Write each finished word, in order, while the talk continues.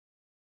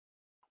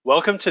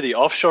Welcome to the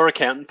Offshore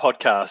Accountant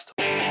Podcast.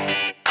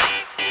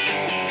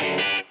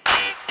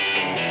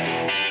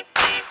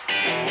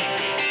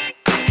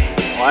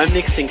 I'm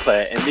Nick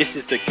Sinclair, and this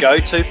is the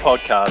go-to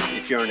podcast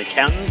if you're an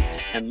accountant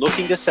and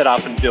looking to set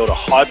up and build a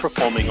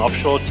high-performing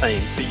offshore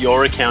team for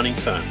your accounting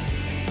firm.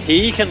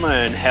 Here you can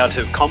learn how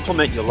to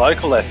complement your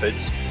local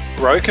efforts,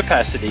 grow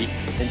capacity,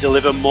 and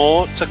deliver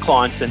more to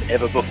clients than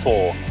ever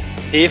before.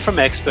 Hear from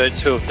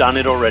experts who have done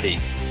it already.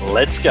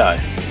 Let's go.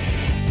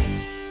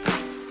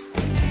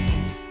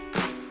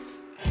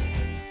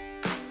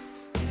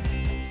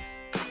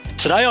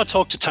 Today I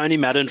talked to Tony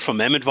Madden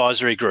from M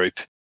Advisory Group.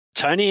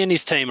 Tony and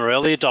his team are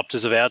early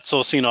adopters of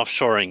outsourcing and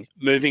offshoring,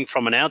 moving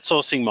from an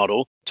outsourcing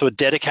model to a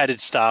dedicated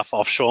staff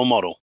offshore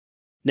model.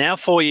 Now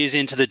 4 years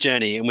into the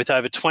journey and with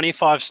over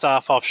 25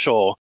 staff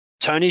offshore,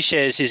 Tony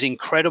shares his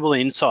incredible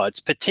insights,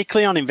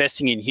 particularly on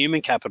investing in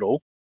human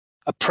capital,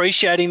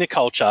 appreciating the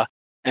culture,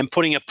 and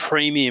putting a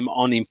premium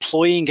on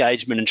employee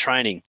engagement and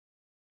training.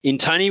 In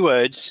Tony's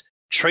words,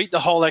 treat the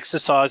whole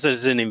exercise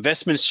as an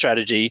investment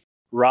strategy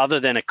rather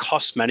than a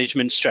cost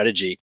management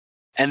strategy.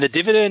 And the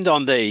dividend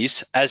on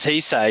these, as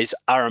he says,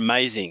 are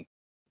amazing.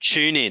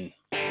 Tune in.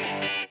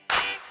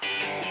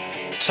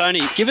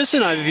 Tony, give us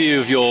an overview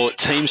of your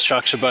team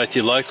structure, both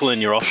your local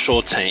and your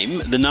offshore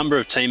team, the number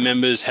of team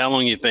members, how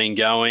long you've been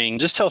going.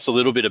 Just tell us a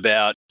little bit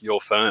about your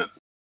firm.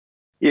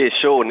 Yeah,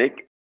 sure,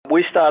 Nick.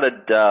 We started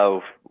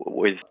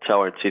with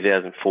Toa in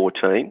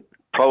 2014.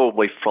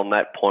 Probably from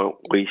that point,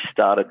 we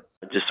started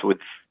just with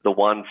the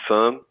one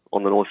firm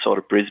on the north side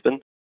of Brisbane.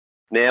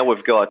 Now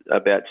we've got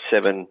about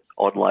 7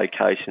 odd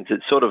locations.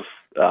 It's sort of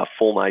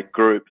form a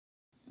group.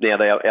 Now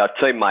our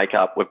team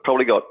makeup, we've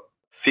probably got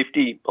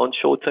 50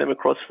 onshore team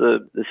across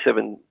the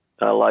 7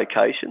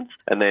 locations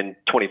and then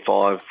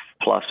 25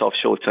 plus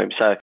offshore team.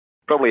 So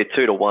probably a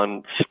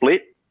 2-to-1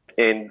 split.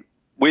 And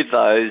with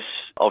those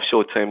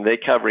offshore team, they're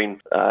covering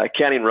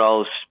accounting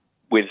roles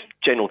with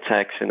general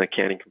tax and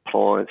accounting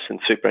compliance and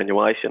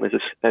superannuation as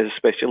a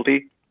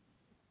specialty.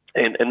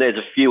 And there's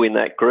a few in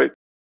that group.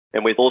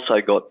 And we've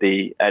also got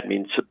the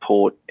admin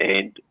support,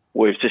 and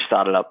we've just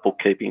started up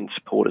bookkeeping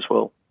support as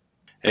well.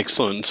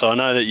 Excellent. So I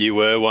know that you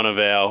were one of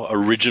our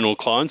original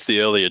clients,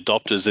 the early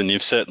adopters, and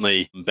you've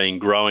certainly been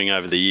growing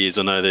over the years.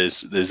 I know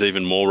there's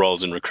even more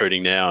roles in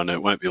recruiting now, and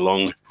it won't be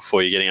long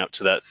before you're getting up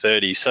to that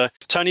 30. So,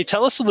 Tony,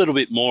 tell us a little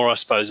bit more, I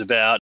suppose,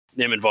 about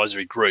the M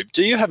Advisory Group.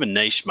 Do you have a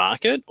niche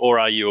market, or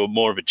are you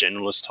more of a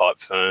generalist type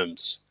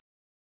firms?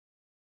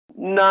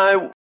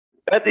 No.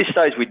 At this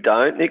stage, we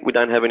don't, Nick. We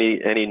don't have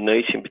any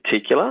niche in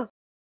particular.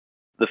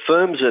 The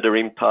firms that are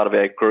in part of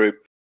our group,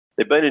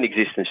 they've been in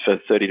existence for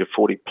 30 to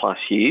 40 plus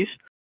years.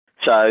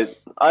 So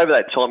over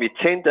that time, you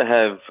tend to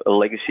have a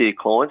legacy of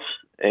clients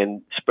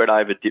and spread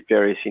over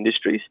various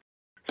industries.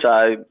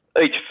 So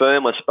each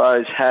firm, I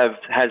suppose,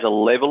 has a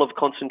level of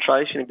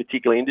concentration in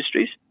particular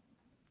industries,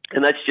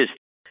 and that just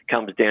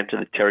comes down to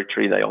the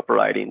territory they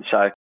operate in.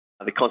 So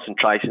the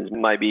concentrations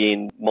may be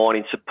in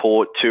mining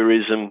support,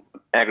 tourism,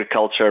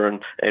 agriculture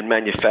and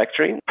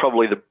manufacturing,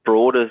 probably the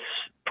broader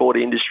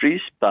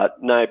industries,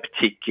 but no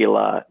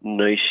particular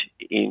niche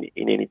in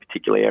any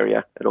particular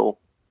area at all.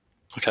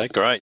 Okay,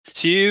 great.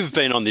 So you've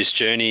been on this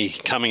journey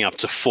coming up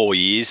to 4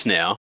 years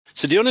now.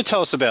 So do you want to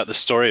tell us about the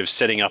story of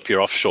setting up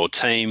your offshore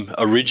team?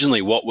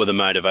 Originally, what were the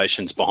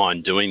motivations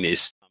behind doing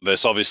this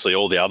versus obviously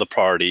all the other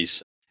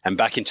priorities? And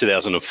back in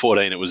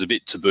 2014, it was a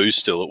bit taboo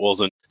still. It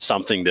wasn't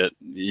something that,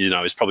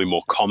 is probably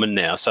more common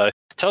now. So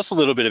tell us a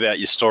little bit about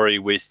your story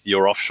with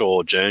your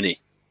offshore journey.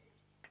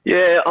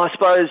 Yeah, I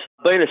suppose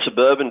being a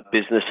suburban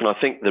business, and I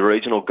think the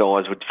regional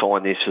guys would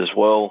find this as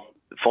well,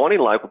 finding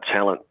local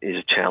talent is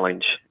a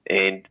challenge.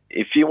 And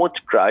if you want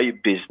to grow your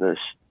business,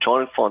 try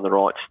and find the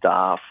right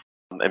staff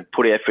and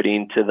put effort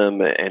into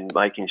them and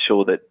making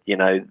sure that,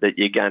 that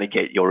you're going to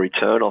get your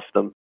return off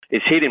them.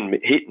 It's hit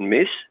and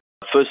miss.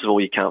 First of all,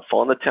 you can't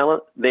find the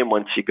talent. Then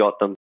once you got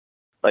them,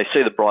 they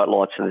see the bright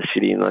lights in the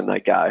city and then they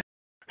go.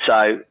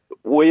 So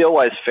we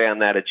always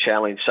found that a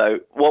challenge. So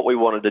what we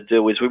wanted to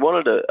do is we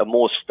wanted a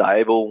more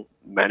stable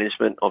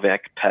management of our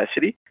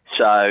capacity.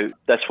 So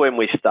that's when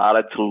we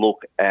started to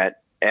look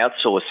at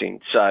outsourcing.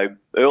 So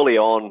early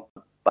on,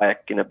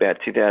 back in about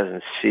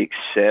 2006,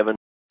 2007,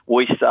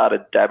 we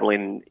started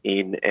dabbling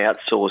in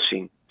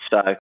outsourcing.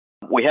 So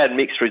we had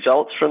mixed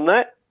results from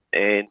that,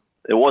 and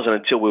it wasn't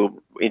until we were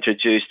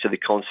introduced to the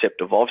concept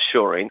of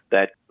offshoring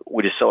that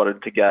we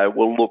decided to go,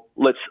 well,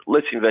 look,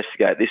 let's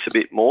investigate this a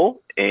bit more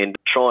and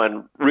try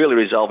and really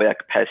resolve our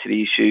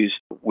capacity issues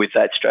with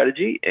that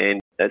strategy.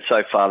 And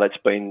so far, that's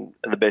been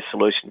the best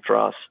solution for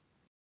us.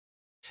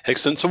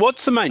 Excellent. So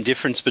what's the main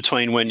difference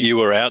between when you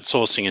were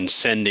outsourcing and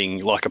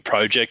sending like a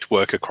project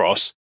work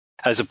across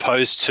as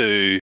opposed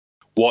to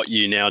what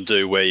you now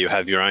do where you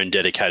have your own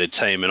dedicated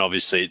team, and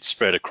obviously it's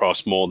spread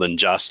across more than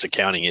just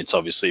accounting, it's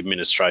obviously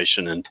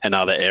administration and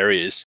other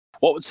areas.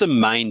 What's the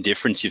main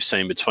difference you've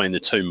seen between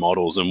the two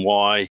models, and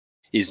why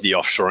is the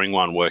offshoring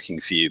one working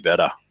for you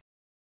better?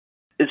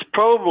 It's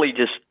probably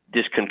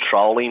just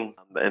controlling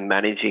and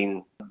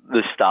managing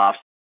the staff.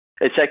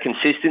 It's that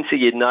consistency.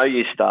 You know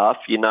your staff,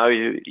 you know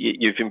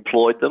you've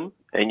employed them,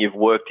 and you've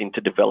worked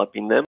into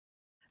developing them.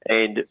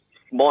 And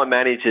my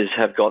managers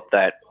have got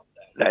that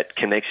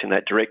connection,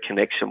 that direct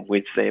connection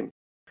with them.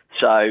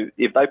 So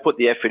if they put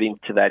the effort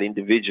into that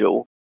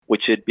individual,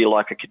 which would be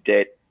like a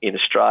cadet in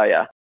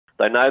Australia,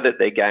 they know that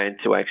they're going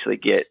to actually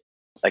get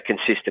a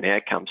consistent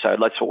outcome. So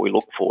that's what we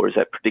look for, is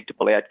that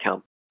predictable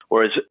outcome.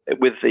 Whereas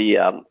with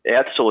the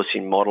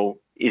outsourcing model,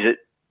 is it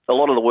a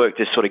lot of the work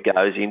just sort of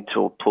goes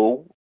into a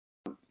pool.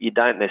 You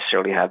don't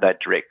necessarily have that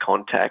direct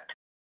contact.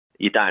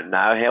 You don't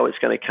know how it's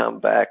going to come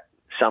back.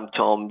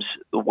 Sometimes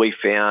we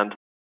found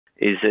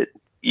is that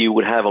you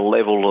would have a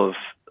level of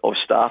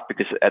staff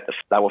because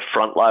they were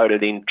front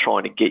loaded in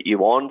trying to get you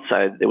on.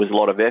 So there was a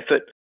lot of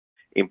effort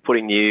in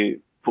putting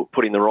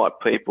the right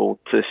people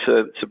to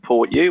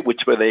support you,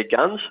 which were their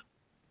guns.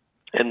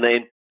 And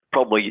then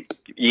probably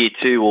year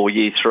 2 or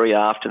year 3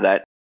 after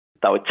that,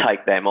 they would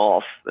take them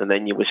off, and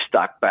then you were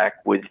stuck back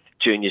with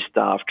junior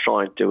staff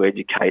trying to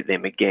educate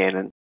them again.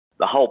 And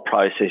the whole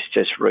process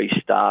just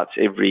restarts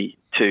every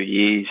 2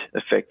 years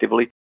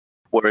effectively.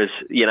 Whereas,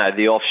 the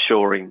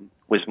offshoring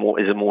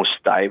is a more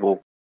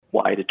stable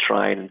way to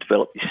train and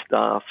develop your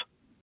staff.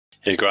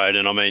 Yeah, great.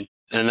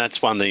 And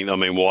that's one thing,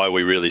 why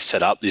we really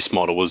set up this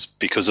model was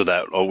because of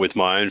that. Or with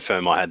my own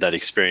firm, I had that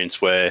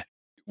experience where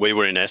we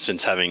were in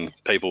essence having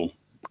people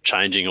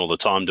changing all the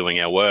time doing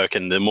our work,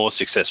 and the more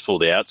successful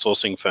the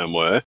outsourcing firm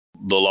were,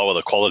 the lower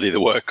the quality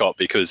the work got,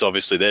 because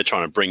obviously they're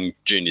trying to bring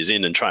juniors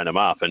in and train them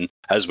up. And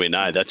as we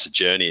know, that's a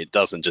journey. It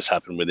doesn't just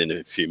happen within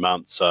a few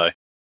months. So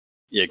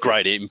yeah,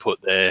 great input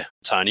there,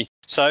 Tony.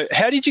 So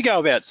how did you go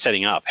about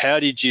setting up?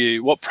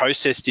 What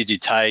process did you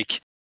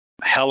take?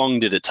 How long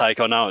did it take?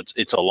 I know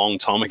it's a long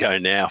time ago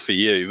now for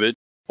you, but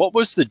what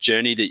was the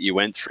journey that you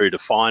went through to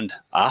find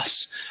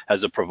us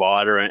as a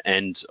provider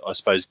and I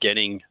suppose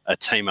getting a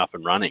team up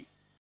and running?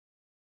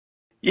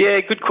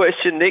 Yeah, good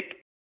question,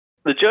 Nick.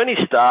 The journey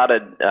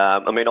started,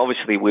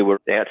 obviously we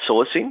were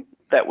outsourcing.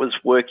 That was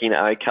working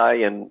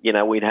okay, and,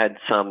 we'd had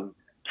some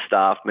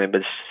staff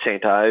members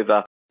sent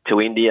over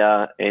to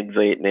India and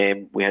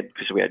Vietnam.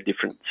 Because we had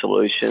different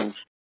solutions,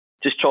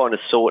 just trying to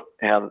sort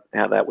how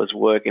that was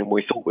working.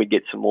 We thought we'd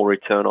get some more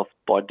return off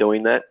by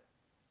doing that.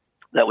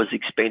 That was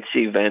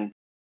expensive and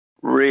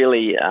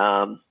really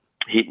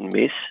hit and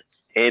miss.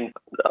 And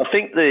I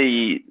think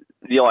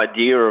the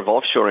idea of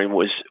offshoring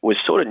was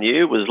sort of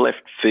new, was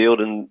left field,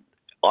 and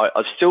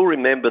I still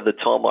remember the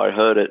time I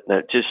heard it, and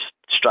it just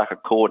struck a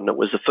chord. And it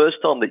was the first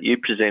time that you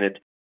presented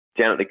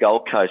down at the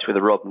Gold Coast with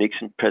a Rob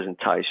Nixon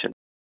presentation,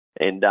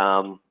 and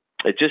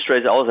it just I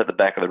was at the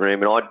back of the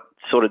room, and I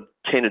sort of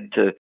tended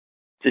to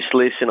just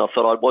listen. I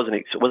thought I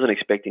wasn't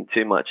expecting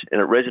too much,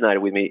 and it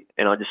resonated with me.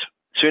 And as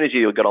soon as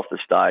you got off the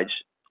stage,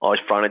 I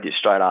fronted you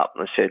straight up,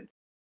 and I said,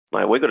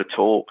 "Mate, we've got to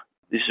talk.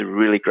 This is a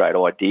really great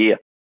idea."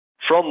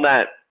 From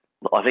that,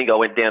 I think I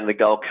went down to the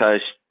Gold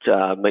Coast,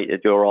 meet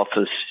at your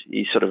office.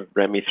 You sort of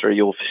ran me through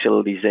your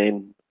facilities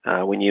then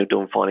when you were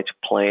doing financial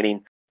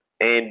planning.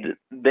 And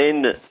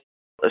then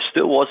I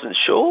still wasn't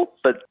sure,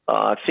 but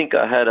I think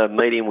I had a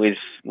meeting with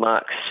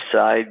Mark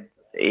Said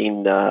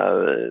in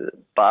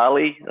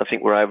Bali. I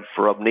think we're over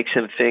for Rob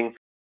Nixon thing.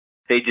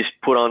 He just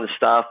put on a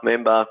staff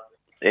member,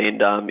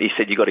 and he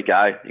said, you got to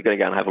go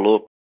and have a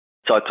look.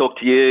 So I talked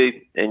to you,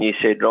 and you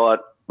said, right,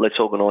 let's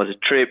organise a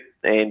trip.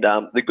 And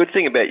the good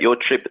thing about your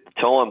trip at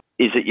the time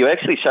is that you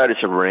actually showed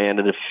us around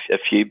at a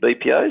few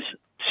BPOs.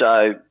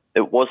 So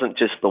it wasn't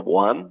just the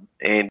one.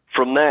 And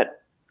from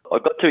that, I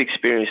got to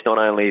experience not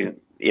only,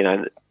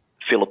 the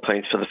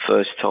Philippines for the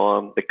first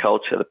time, the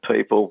culture, the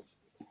people,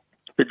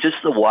 but just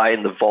the way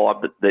and the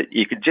vibe that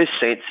you could just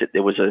sense that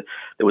there was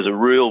a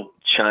real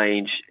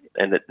change,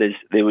 and that this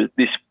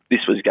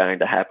was going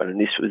to happen,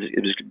 and it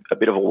was a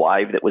bit of a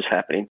wave that was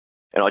happening.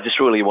 And I just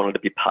really wanted to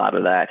be part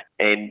of that.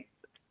 And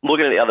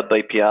looking at the other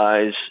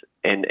BPOs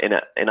and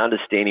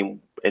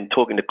understanding and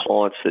talking to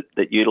clients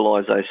that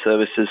utilise those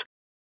services,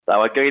 they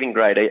were getting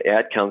great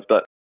outcomes.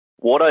 But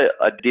what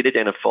I did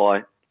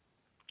identify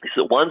is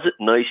that ones that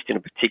niched in a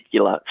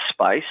particular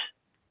space,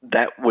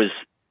 that was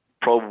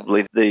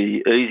probably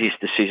the easiest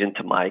decision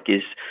to make.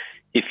 Is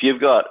if you've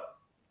got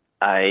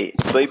a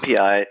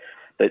BPO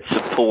that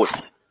supports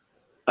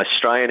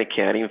Australian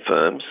accounting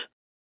firms,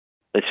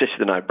 it's just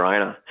a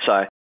no-brainer.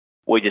 So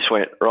we just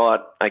went, right,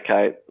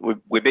 okay,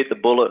 we bit the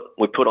bullet.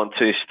 We put on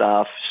 2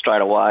 staff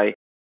straight away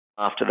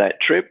after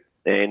that trip,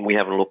 and we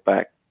haven't looked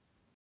back.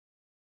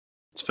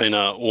 It's been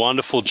a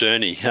wonderful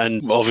journey.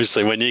 And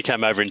obviously when you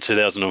came over in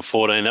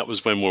 2014, that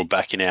was when we were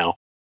back in our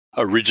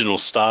original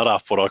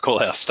startup, what I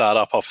call our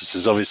startup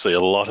offices. Obviously a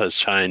lot has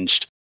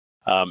changed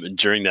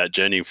during that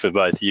journey for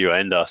both you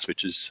and us,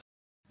 which has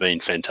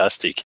been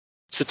fantastic.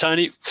 So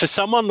Tony, for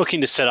someone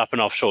looking to set up an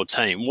offshore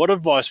team, what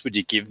advice would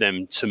you give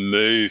them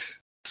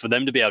for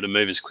them to be able to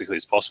move as quickly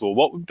as possible?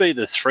 What would be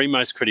the 3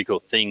 most critical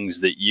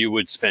things that you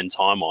would spend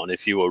time on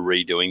if you were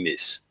redoing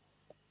this?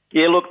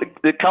 Yeah, look,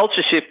 the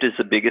culture shift is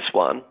the biggest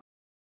one.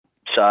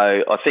 So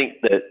I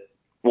think that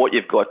what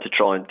you've got to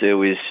try and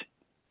do is,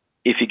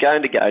 if you're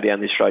going to go down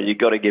this road, you've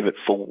got to give it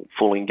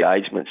full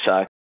engagement.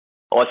 So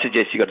I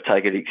suggest you've got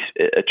to take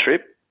a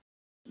trip.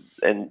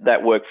 and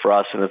that worked for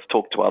us, and I've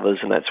talked to others,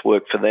 and that's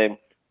worked for them.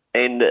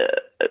 And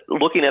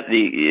looking at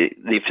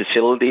the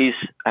facilities,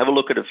 have a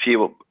look at a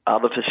few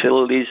other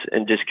facilities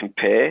and just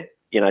compare.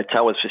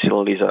 Towa's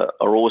facilities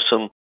are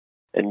awesome,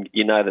 and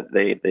that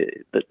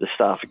the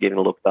staff are getting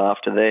looked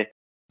after there.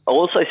 I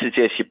also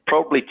suggest you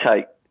probably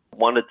take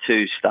one or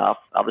two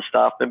other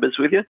staff members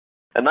with you,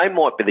 and they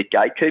might be the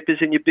gatekeepers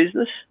in your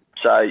business.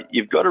 So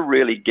you've got to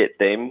really get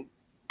them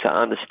to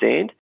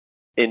understand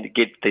and to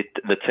get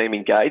the team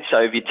engaged.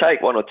 So if you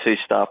take one or two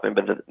staff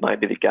members that may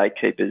be the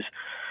gatekeepers,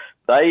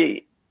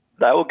 they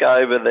will go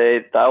over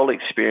there, they'll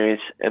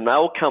experience, and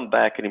they'll come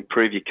back and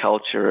improve your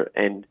culture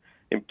and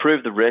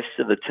improve the rest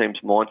of the team's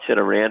mindset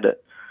around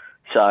it.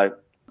 So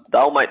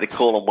they'll make the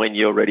call on when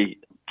you're ready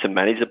to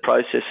manage the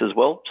process as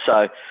well.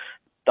 So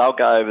they'll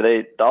go over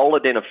there, they'll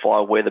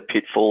identify where the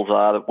pitfalls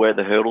are, where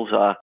the hurdles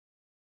are,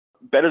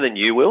 better than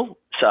you will.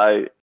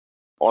 So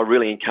I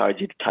really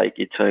encourage you to take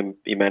your team,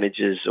 your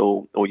managers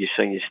or your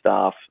senior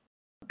staff,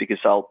 because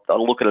they'll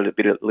look at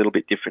it a little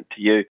bit different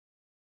to you.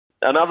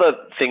 Another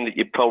thing that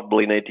you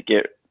probably need to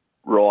get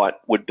right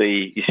would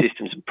be your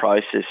systems and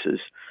processes.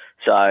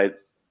 So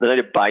they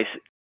need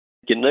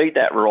you need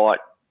that right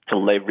to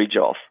leverage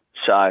off.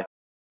 So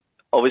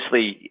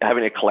obviously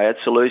having a cloud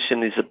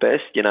solution is the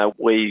best.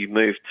 We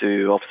moved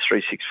to Office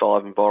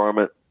 365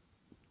 environment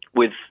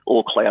with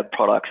all cloud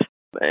products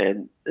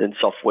and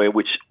software,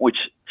 which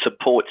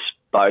supports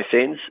both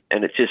ends,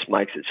 and it just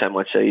makes it so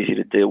much easier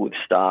to deal with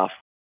staff.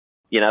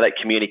 That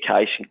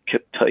communication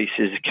piece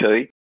is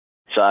key.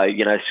 So,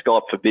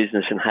 Skype for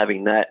Business and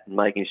having that and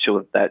making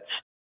sure that's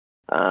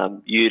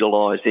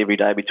utilised every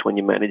day between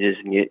your managers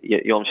and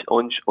your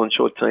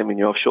onshore team and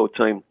your offshore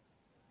team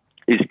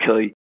is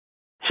key.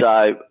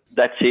 So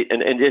that's it.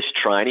 And just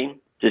training,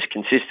 just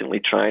consistently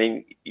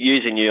training,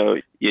 using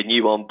your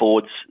new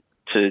onboards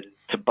to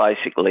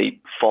basically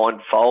find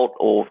fault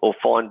or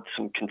find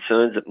some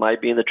concerns that may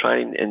be in the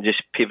training and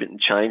just pivot and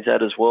change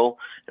that as well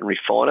and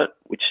refine it,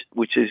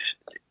 which is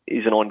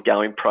an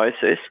ongoing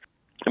process.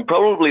 And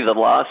probably the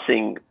last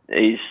thing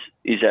is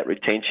that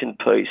retention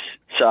piece.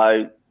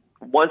 So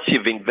once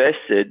you've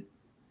invested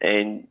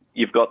and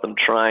you've got them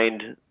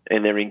trained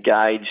and they're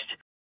engaged,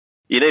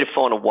 you need to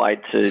find a way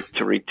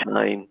to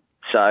retain.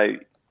 So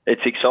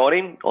it's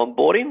exciting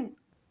onboarding,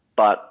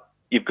 but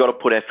you've got to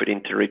put effort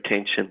into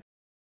retention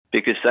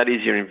because that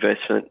is your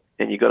investment,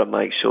 and you've got to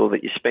make sure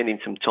that you're spending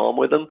some time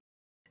with them,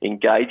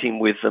 engaging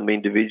with them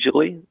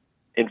individually,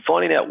 and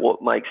finding out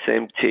what makes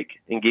them tick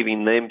and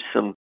giving them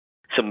some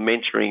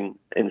mentoring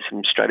and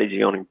some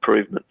strategy on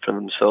improvement for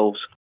themselves.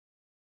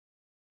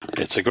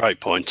 It's a great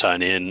point,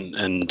 Tony,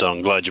 and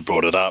I'm glad you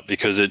brought it up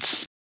because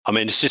it's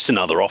just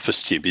another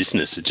office to your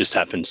business. It just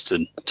happens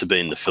to be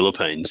in the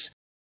Philippines.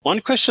 One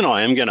question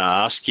I am going to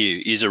ask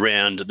you is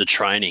around the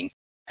training,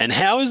 and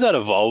how has that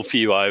evolved for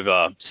you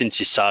over since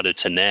you started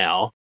to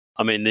now?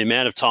 The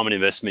amount of time and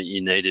investment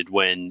you needed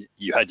when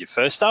you had your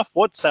first staff,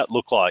 what's that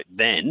look like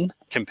then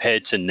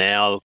compared to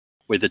now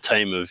with a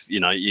team of,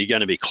 you're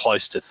going to be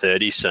close to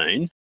 30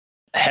 soon?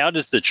 How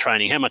does the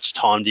training, how much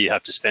time do you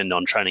have to spend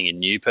on training a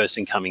new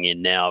person coming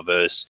in now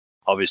versus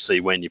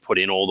obviously when you put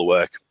in all the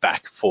work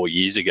back 4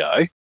 years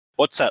ago?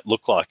 What's that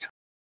look like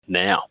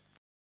now?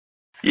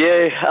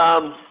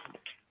 Yeah,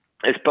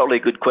 it's probably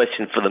a good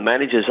question for the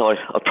managers. I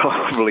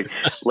probably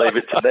leave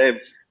it to them.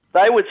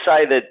 They would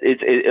say that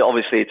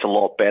obviously it's a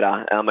lot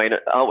better.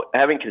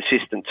 Having a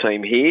consistent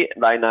team here,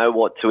 they know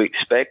what to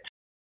expect.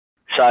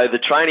 So the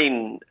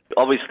training,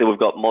 obviously we've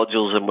got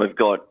modules and we've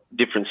got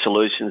different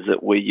solutions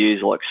that we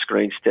use like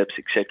screen steps,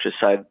 etc.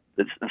 So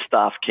the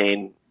staff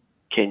can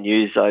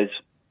use those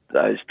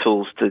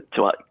tools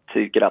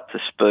to get up to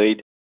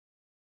speed.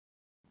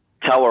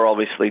 Towa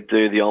obviously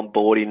do the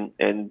onboarding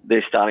and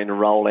they're starting to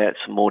roll out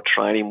some more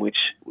training, which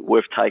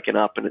we've taken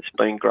up, and it's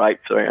been great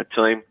for our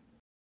team.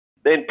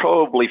 Then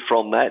probably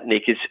from that,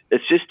 Nick,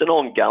 it's just an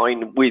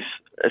ongoing with,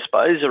 I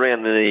suppose,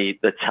 around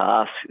the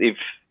task. If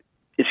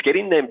it's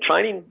getting them,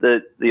 training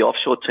the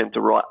offshore team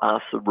to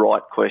ask the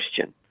right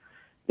question.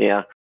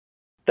 Now,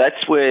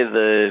 that's where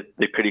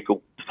the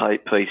critical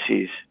piece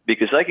is,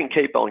 because they can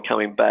keep on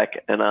coming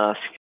back and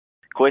ask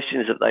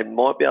questions that they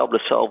might be able to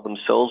solve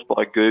themselves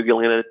by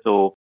Googling it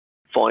or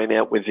finding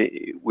out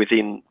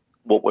within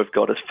what we've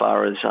got as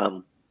far as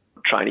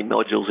training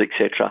modules,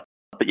 etc.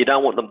 But you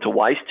don't want them to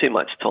waste too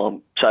much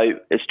time. So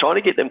it's trying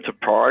to get them to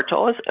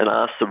prioritise and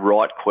ask the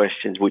right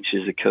questions, which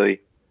is the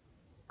key.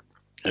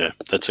 Yeah,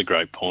 that's a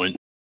great point.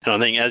 And I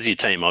think as your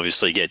team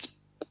obviously gets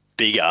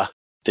bigger,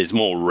 there's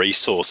more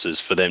resources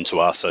for them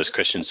to ask those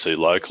questions to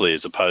locally,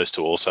 as opposed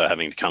to also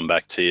having to come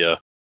back to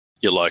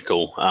your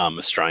local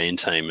Australian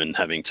team and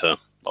having to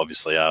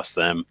obviously ask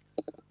them.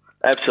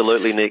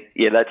 Absolutely, Nick.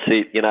 Yeah, that's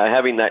it.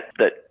 Having that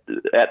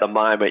at the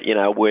moment,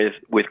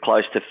 with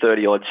close to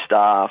 30 odd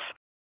staff,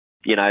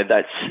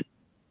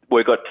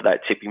 we've got to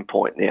that tipping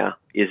point now.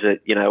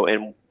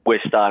 And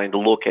we're starting to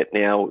look at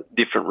now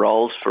different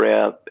roles for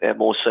our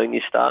more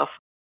senior staff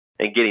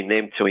and getting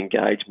them to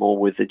engage more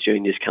with the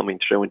juniors coming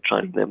through and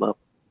training them up.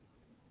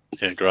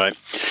 Yeah, great.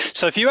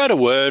 So if you had a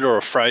word or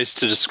a phrase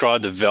to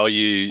describe the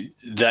value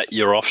that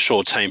your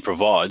offshore team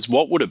provides,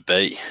 what would it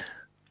be?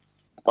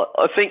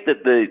 I think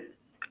that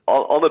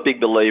I'm a big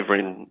believer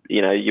in,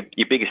 your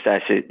biggest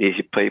asset is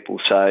your people.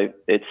 So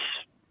it's,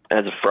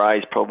 as a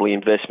phrase, probably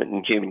investment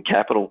in human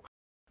capital.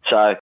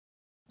 So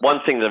one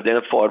thing that I've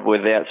identified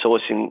with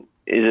outsourcing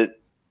is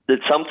that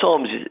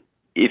sometimes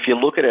if you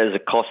look at it as a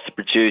cost to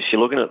produce,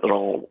 you're looking at it the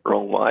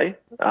wrong way.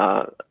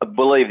 I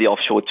believe the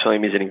offshore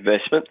team is an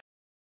investment.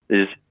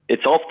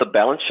 It's off the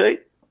balance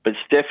sheet, but it's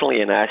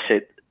definitely an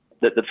asset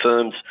that the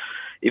firms,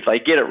 if they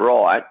get it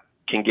right,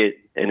 can get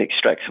and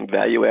extract some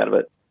value out of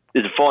it.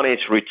 There's a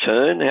financial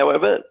return,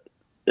 however.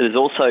 There's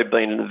also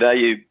been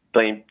value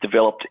being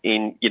developed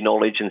in your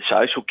knowledge and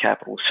social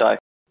capital. So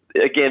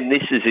again,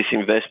 this is this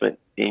investment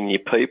in your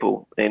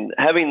people, and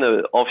having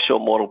the offshore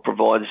model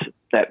provides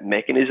that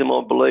mechanism,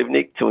 I believe,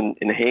 Nick, to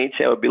enhance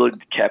our ability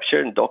to capture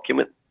and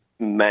document,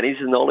 manage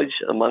the knowledge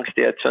amongst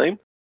our team.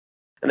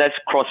 And that's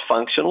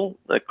cross-functional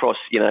across,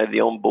 the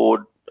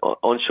onboard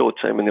onshore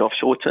team and the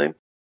offshore team.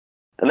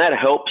 And that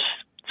helps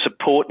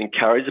support and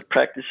encourage the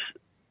practice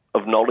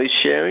of knowledge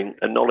sharing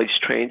and knowledge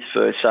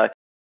transfer. So,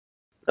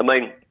 I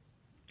mean,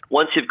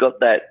 once you've got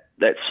that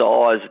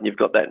size and you've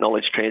got that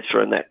knowledge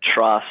transfer and that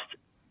trust,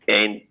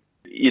 and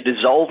you're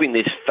dissolving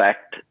this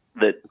fact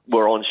that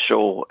we're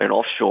onshore and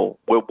offshore,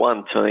 we're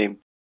one team.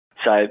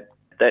 So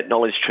that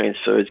knowledge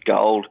transfer is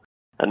gold.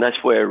 And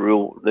that's where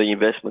the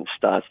investment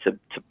starts to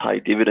pay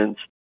dividends.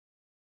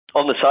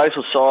 On the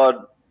social side,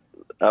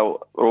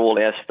 all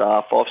our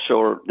staff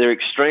offshore, they're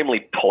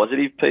extremely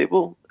positive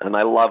people and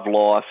they love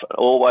life,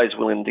 always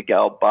willing to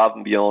go above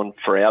and beyond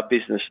for our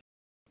business,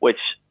 which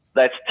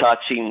that's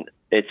touching.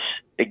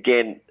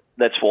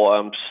 That's why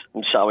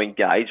I'm so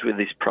engaged with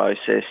this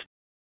process.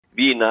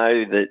 You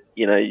know that,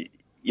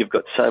 you've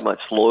got so much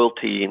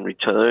loyalty in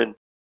return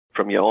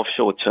from your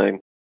offshore team.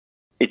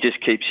 It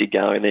just keeps you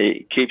going there.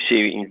 It keeps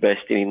you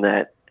investing in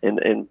that.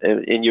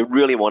 And you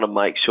really want to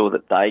make sure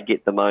that they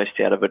get the most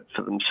out of it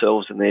for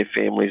themselves and their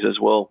families as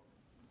well.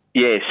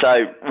 Yeah,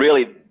 so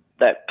really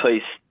that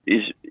piece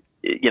is,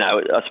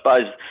 I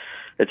suppose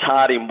it's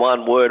hard in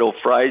one word or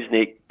phrase,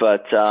 Nick,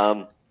 but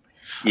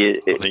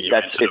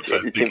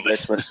it's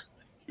investment.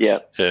 Yeah.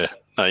 Yeah,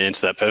 no, you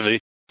answered that perfectly.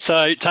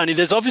 So, Tony,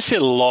 there's obviously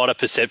a lot of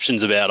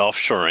perceptions about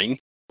offshoring.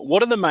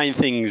 What are the main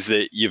things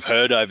that you've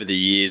heard over the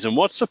years, and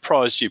what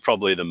surprised you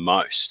probably the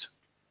most?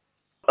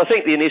 I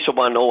think the initial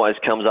one always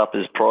comes up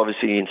as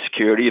privacy and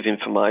security of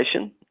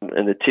information,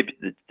 and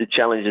the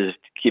challenges of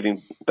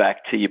giving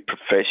back to your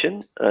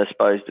profession, I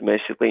suppose,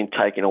 domestically, and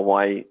taking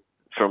away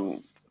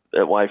from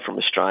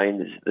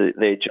Australians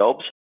their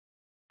jobs.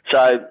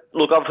 So,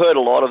 look, I've heard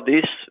a lot of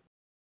this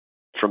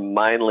from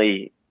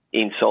mainly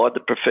inside the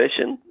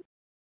profession.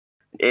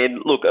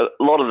 And look, a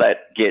lot of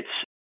that gets,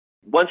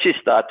 once you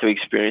start to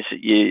experience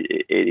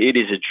it, it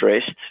is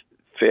addressed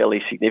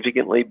fairly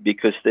significantly,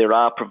 because there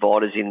are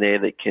providers in there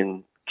that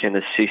can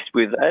assist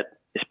with that,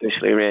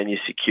 especially around your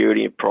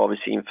security and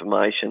privacy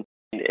information,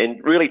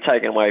 and really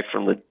taken away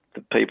from the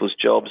people's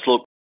jobs.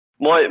 Look,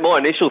 my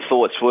initial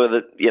thoughts were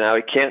that,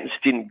 accountants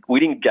we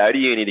didn't go to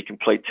uni to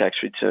complete tax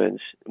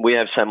returns. We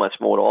have so much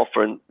more to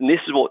offer, and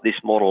this is what this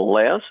model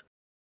allows.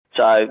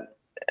 So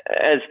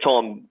as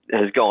time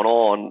has gone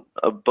on,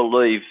 I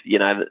believe,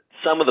 that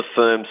some of the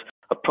firms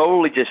are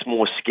probably just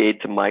more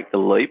scared to make the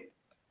leap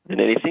than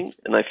anything,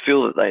 and they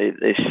feel that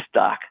they're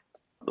stuck,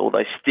 or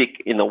they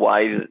stick in the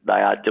way that they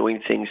are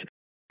doing things,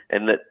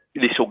 and that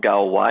this will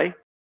go away.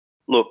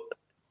 Look,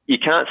 you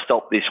can't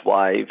stop this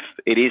wave.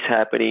 It is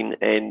happening,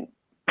 and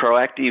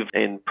proactive,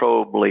 and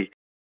probably,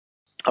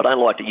 I don't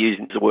like to use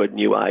the word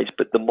new age,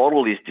 but the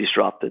model is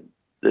disrupted.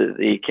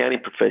 The accounting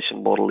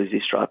profession model is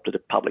disrupted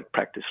at public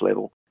practice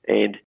level.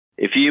 And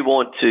if you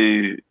want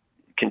to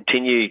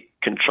continue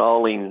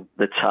controlling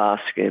the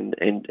task and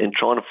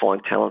trying to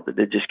find talent that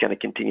they're just going to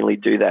continually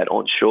do that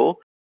onshore,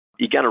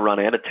 you're going to run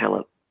out of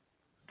talent.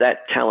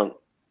 That talent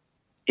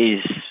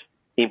is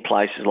in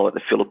places like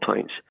the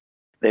Philippines.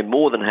 They're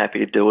more than happy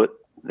to do it.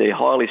 They're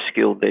highly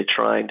skilled. They're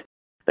trained.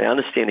 They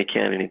understand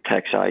accounting and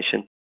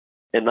taxation,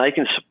 and they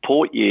can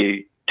support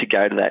you to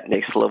go to that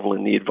next level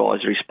in the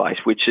advisory space,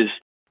 which is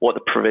what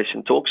the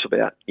profession talks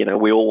about.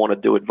 We all want to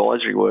do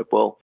advisory work.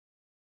 Well,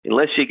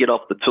 unless you get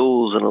off the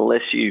tools and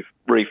unless you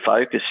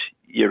refocus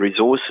your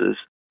resources,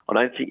 I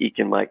don't think you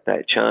can make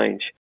that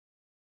change.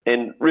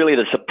 And really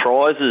the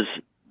surprises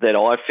that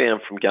I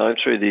found from going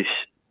through this,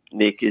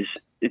 Nick, is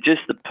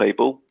just the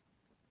people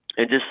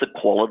and just the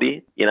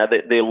quality.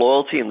 Their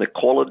loyalty and the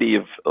quality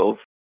of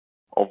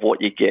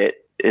what you get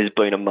has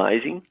been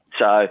amazing.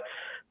 So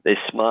they're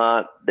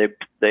smart,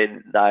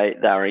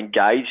 they're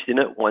engaged in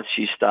it once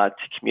you start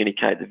to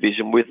communicate the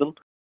vision with them.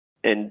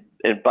 And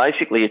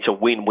basically it's a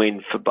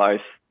win-win for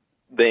both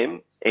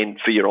them and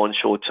for your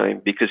onshore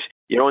team, because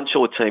your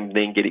onshore team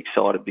then get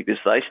excited because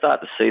they start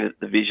to see that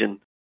the vision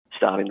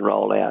starting to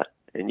roll out,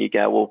 and you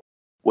go, well,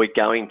 we're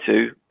going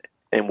to,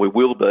 and we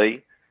will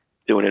be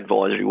doing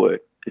advisory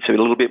work. It's a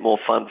little bit more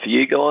fun for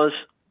you guys.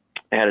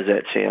 How does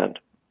that sound?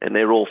 And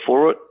they're all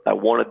for it. They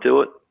want to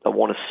do it. They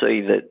want to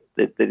see that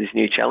there's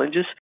new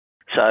challenges.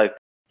 So,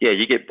 yeah,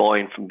 you get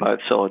buy-in from both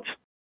sides.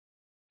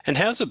 And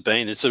how's it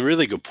been? It's a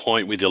really good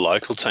point with your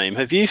local team.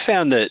 Have you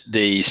found that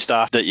the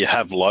staff that you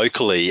have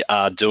locally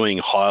are doing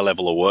higher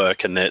level of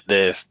work and that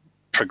they're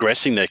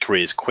progressing their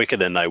careers quicker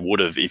than they would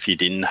have if you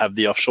didn't have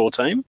the offshore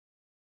team?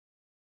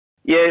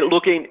 Yeah,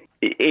 looking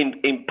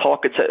in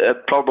pockets,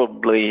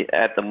 probably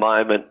at the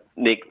moment,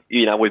 Nick,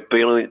 we've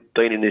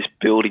been in this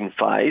building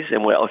phase,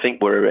 and I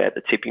think we're at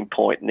the tipping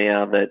point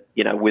now that,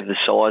 with the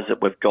size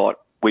that we've got,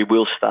 we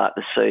will start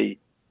to see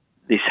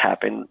this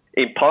happen.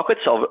 In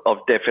pockets,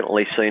 I've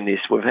definitely seen this.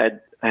 We've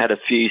had a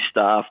few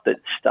staff that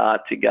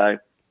start to go,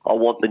 I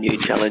want the new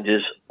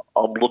challenges.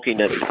 I'm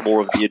looking at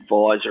more of the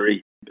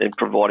advisory and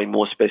providing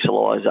more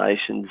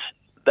specialisations.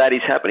 That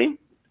is happening,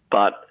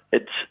 but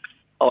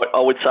I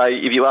would say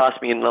if you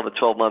ask me in another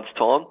 12 months'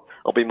 time,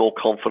 I'll be more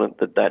confident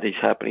that is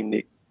happening,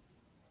 Nick.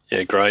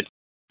 Yeah, great.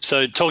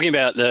 So talking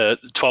about the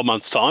 12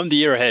 months' time, the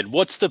year ahead,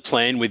 what's the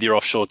plan with your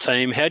offshore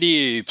team? How do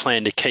you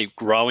plan to keep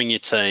growing your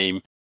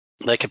team,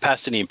 their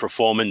capacity and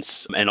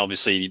performance, and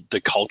obviously the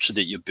culture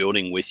that you're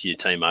building with your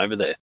team over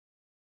there?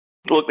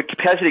 Look, the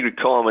capacity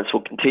requirements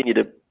will continue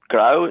to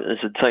grow as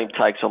the team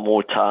takes on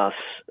more tasks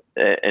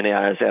and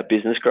as our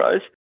business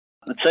grows.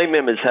 The team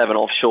members have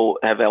offshore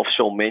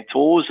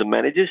mentors and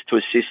managers to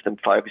assist them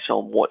focus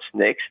on what's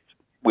next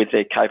with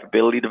their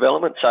capability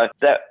development. So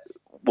that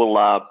will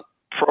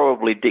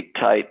probably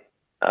dictate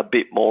a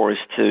bit more as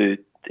to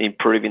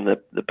improving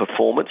the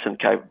performance and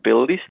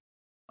capabilities.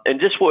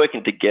 And just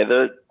working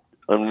together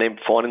and then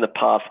finding the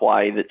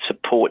pathway that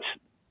supports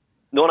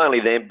not only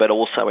them but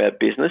also our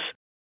business.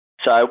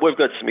 So we've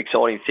got some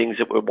exciting things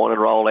that we want to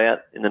roll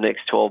out in the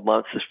next 12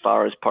 months as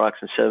far as products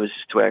and services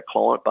to our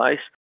client base.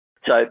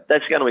 So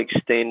that's going to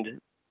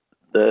extend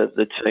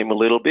the team a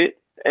little bit.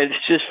 And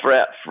it's just for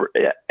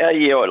our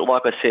year,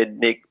 like I said,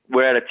 Nick,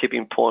 we're at a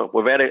tipping point.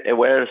 We're at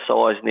a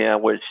size now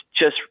where it's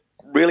just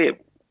really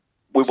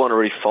we want to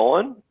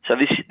refine. So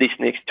this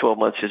next 12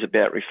 months is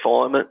about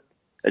refinement.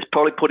 It's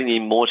probably putting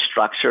in more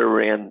structure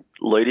around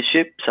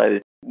leadership, so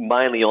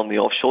mainly on the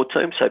offshore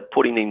team, so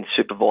putting in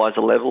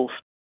supervisor levels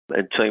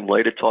and team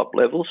leader type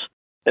levels,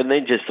 and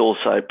then just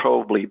also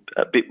probably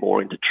a bit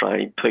more into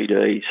training,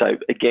 PD. So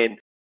again,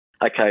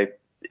 okay,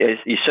 as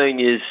your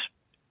seniors,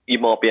 you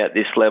might be at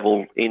this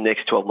level. In the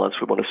next 12 months,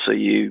 we want to see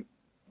you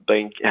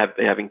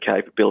having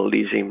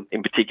capabilities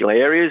in particular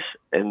areas,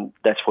 and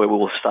that's where we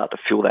will start to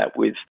fill that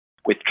with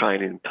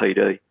training and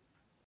PD.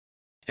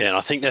 Yeah, and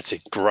I think that's a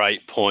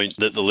great point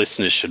that the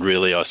listeners should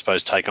really, I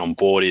suppose, take on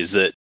board is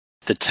that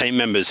the team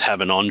members have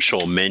an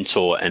onshore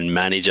mentor and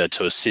manager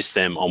to assist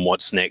them on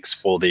what's next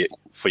for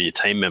your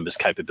team members'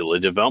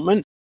 capability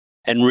development,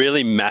 and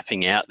really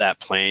mapping out that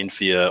plan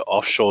for your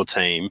offshore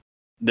team.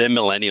 They're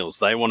millennials.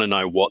 They want to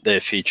know what their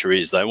future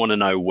is. They want to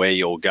know where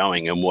you're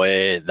going and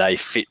where they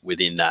fit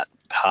within that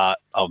part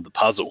of the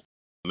puzzle.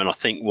 And I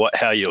think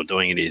how you're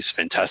doing it is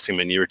fantastic. I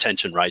mean, your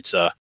retention rates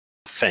are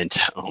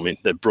fantastic. I mean,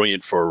 they're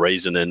brilliant for a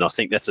reason. And I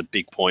think that's a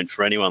big point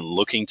for anyone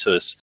looking to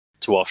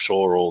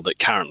offshore or that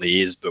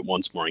currently is but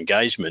wants more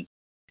engagement.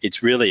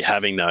 It's really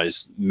having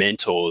those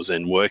mentors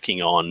and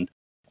working on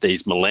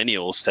these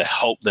millennials to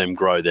help them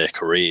grow their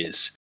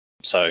careers.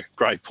 So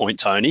great point,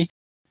 Tony.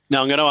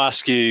 Now I'm going to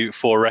ask you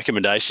for a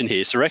recommendation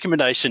here. So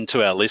recommendation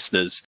to our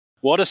listeners,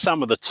 what are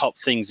some of the top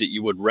things that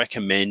you would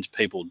recommend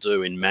people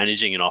do in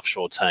managing an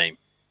offshore team?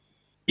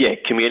 Yeah,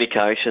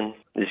 communication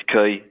is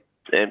key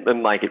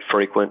and make it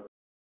frequent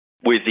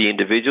with the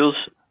individuals.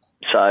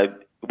 So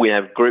we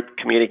have group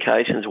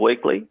communications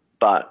weekly,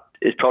 but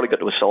it's probably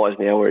got to a size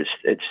now where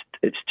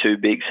it's too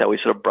big, so we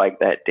sort of break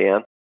that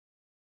down.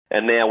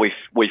 And now we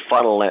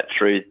funnel that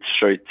through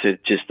to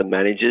just the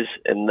managers,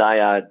 and they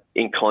are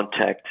in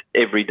contact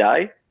every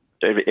day,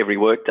 every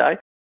work day.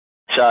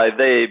 So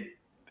they're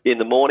in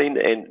the morning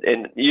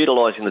and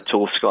utilising the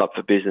tool Skype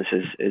for Business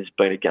has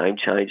been a game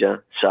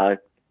changer. So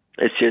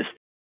it's just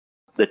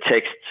the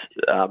text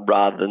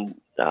rather than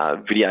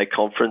video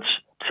conference.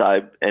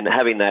 So, and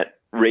having that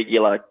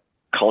regular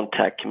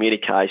contact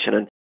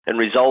communication and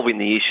resolving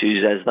the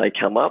issues as they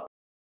come up,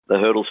 the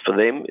hurdles for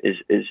them is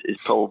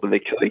probably the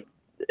key.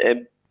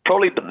 And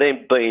probably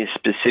then being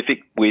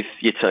specific with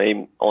your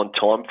team on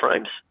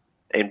timeframes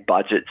and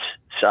budgets.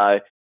 So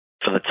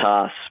for the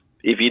tasks,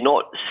 if you're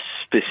not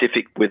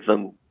specific with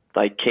them,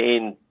 they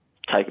can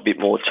take a bit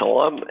more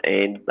time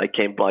and they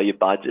can blow your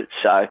budget.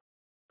 So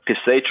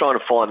because they're trying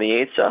to find the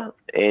answer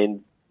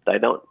and they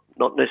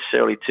not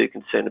necessarily too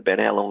concerned about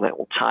how long that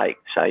will take.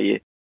 So you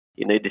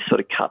need to sort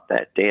of cut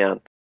that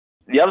down.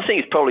 The other thing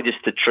is probably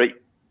just to treat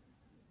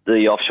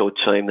the offshore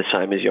team the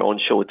same as your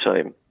onshore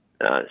team.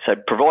 So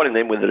providing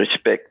them with the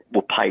respect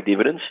will pay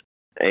dividends,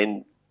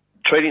 and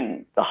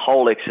treating the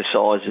whole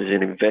exercise as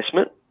an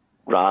investment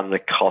rather than a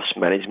cost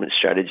management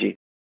strategy.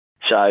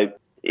 So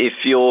if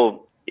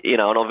you're,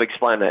 and I've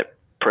explained that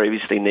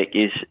previously, Nick,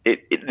 this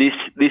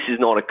is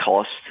not a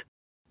cost.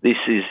 This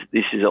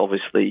is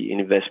obviously an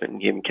investment in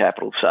human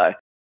capital. So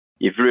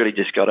you've really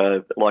just got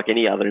to, like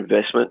any other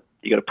investment,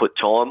 you've got to put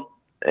time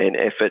and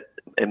effort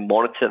and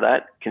monitor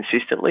that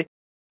consistently.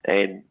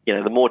 And,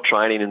 the more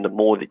training and the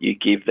more that you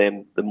give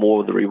them, the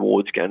more the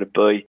reward's going to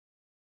be.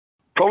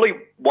 Probably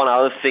one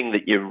other thing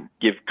that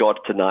you've got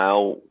to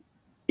nail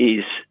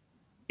is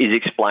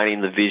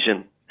explaining the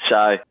vision.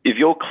 So if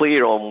you're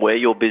clear on where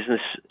your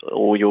business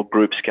or your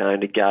group's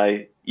going to go,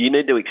 you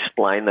need to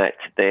explain that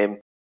to them.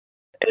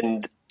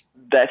 And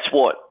that's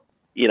what,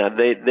 they're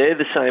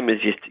the same as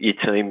your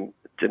team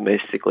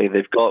domestically.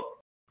 They've got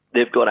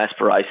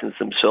aspirations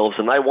themselves,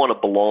 and they want to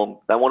belong.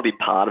 They want to be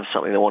part of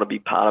something. They want to be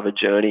part of a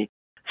journey.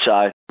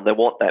 So they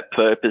want that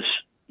purpose,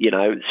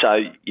 So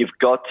you've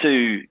got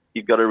to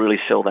really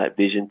sell that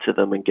vision to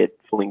them and get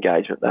full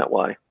engagement that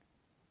way.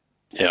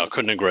 Yeah, I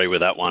couldn't agree with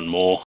that one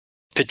more,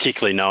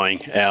 particularly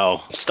knowing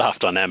our staff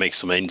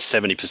dynamics.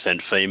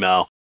 70%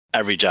 female,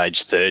 average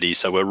age 30.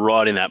 So we're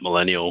right in that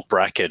millennial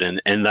bracket,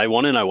 and they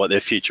want to know what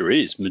their future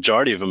is.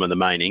 Majority of them are the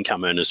main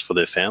income earners for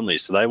their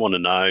families. So they want to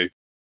know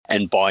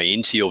and buy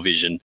into your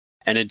vision.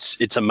 And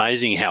it's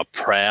amazing how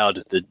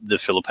proud the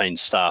Philippine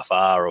staff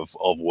are of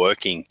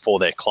working for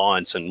their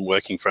clients and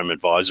working from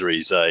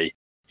advisories.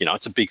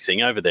 It's a big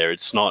thing over there.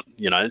 It's not,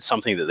 it's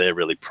something that they're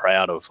really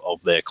proud of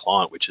their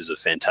client, which is a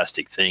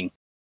fantastic thing.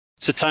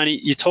 So, Tony,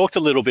 you talked a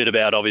little bit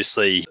about,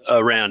 obviously,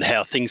 around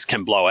how things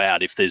can blow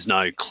out if there's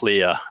no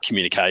clear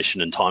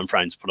communication and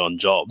timeframes put on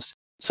jobs.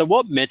 So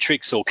what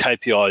metrics or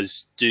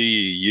KPIs do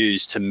you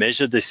use to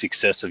measure the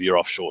success of your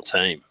offshore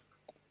team?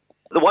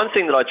 The one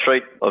thing that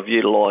I've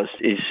utilised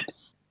is,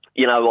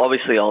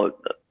 obviously I'm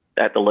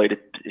at the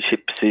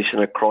leadership position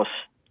across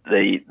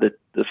the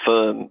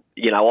firm.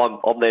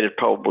 I'm there to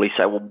probably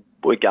say, well,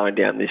 we're going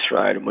down this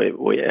road and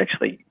we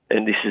actually,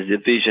 and this is the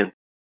vision.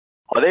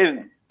 I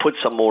then put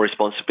some more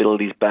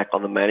responsibilities back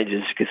on the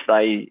managers because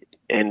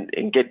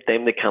and get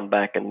them to come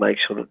back and make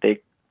sure that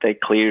they're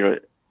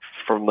clear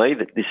from me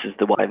that this is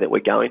the way that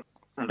we're going.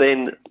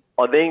 Then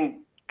I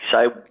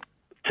say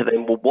to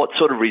them, well, what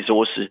sort of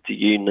resources do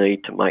you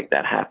need to make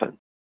that happen?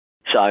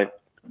 So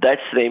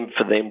that's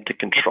for them to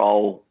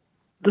control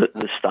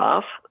the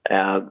staff,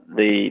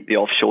 the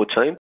offshore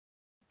team,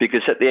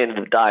 because at the end of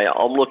the day,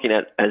 I'm looking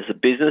at, as a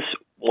business,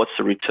 what's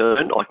the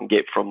return I can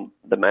get from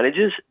the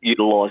managers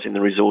utilising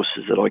the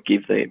resources that I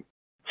give them.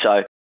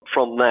 So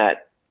from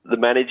that, the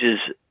managers,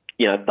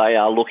 they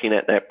are looking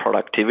at that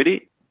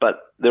productivity,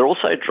 but they're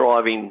also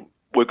driving,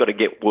 we've got to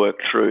get work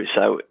through.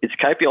 So it's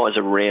KPIs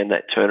around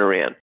that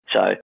turnaround.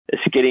 So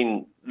it's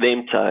getting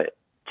them the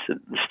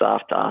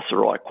staff to ask the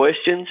right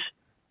questions,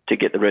 to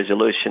get the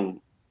resolution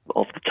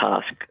of the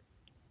task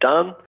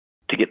done,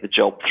 to get the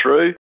job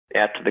through,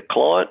 out to the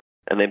client,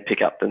 and then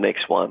pick up the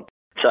next one.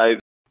 So,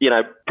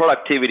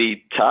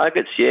 productivity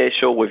targets, yeah,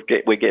 sure,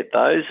 we get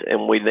those,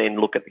 and we then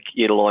look at the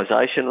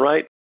utilisation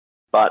rate.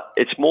 But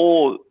it's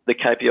more the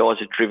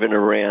KPIs are driven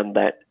around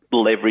that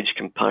leverage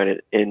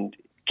component and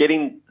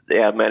getting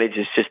our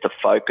managers just to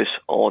focus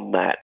on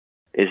that.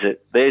 Is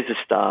it, there's the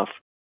staff,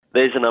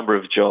 there's a number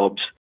of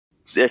jobs,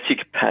 that's your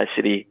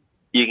capacity,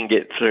 you can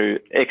get through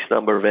X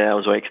number of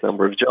hours or X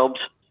number of jobs,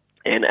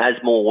 and as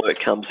more work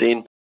comes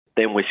in,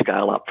 then we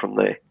scale up from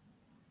there.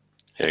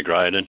 Yeah,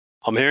 great. And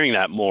I'm hearing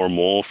that more and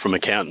more from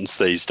accountants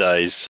these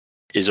days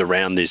is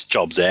around this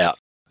jobs out.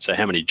 So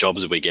how many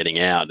jobs are we getting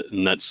out?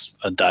 And that's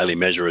a daily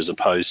measure as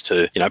opposed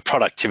to,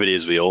 productivity,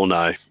 as we all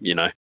know,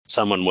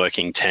 someone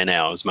working 10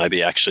 hours may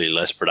be actually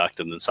less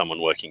productive than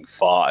someone working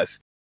 5.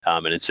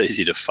 And it's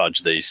easy to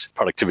fudge these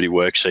productivity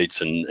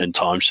worksheets and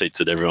timesheets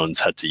that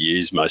everyone's had to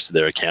use most of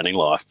their accounting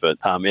life. But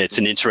it's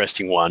an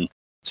interesting one.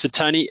 So,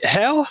 Tony,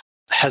 how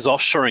has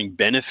offshoring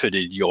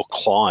benefited your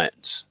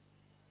clients?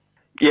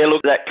 Yeah,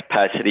 look, that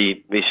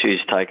capacity issue is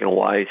taken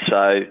away.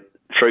 So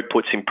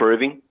throughput's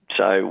improving.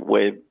 So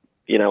we're,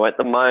 at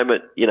the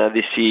moment,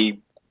 this year,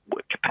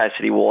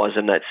 capacity-wise,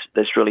 and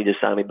that's really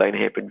just only been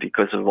happened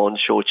because of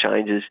onshore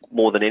changes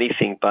more than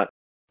anything, but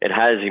it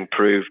has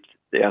improved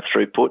our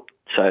throughput.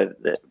 So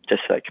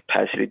just that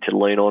capacity to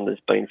lean on has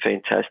been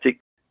fantastic.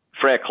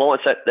 For our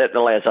clients, that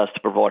allows us to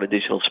provide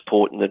additional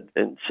support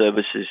and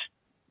services.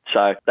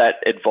 So that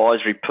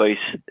advisory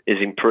piece is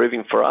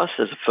improving for us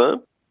as a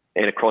firm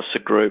and across the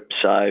group.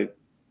 So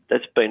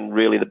that's been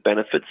really the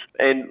benefits.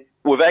 And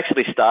we've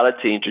actually started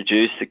to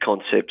introduce the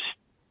concepts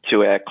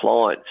to our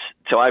clients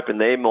to open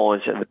their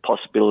minds and the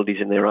possibilities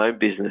in their own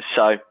business.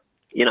 So,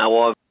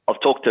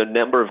 I've talked to a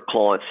number of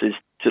clients is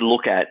to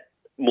look at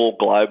more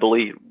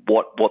globally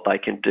what they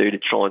can do to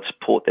try and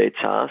support their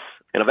tasks.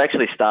 And I've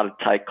actually started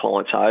to take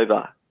clients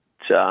over.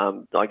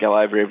 So, I go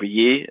over every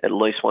year, at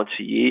least once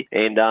a year,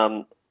 and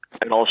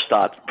I'll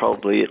start to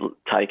probably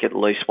take at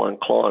least one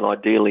client,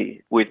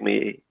 ideally, with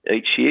me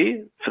each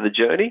year for the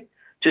journey,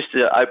 just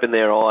to open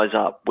their eyes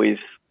up with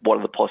what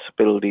are the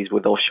possibilities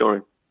with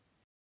offshoring.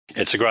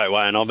 It's a great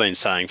way, and I've been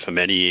saying for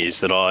many years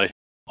that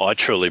I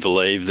truly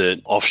believe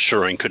that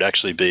offshoring could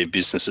actually be a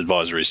business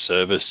advisory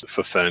service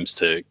for firms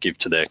to give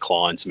to their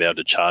clients and be able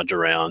to charge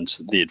around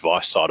the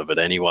advice side of it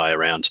anyway,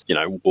 around,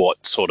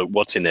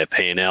 what's in their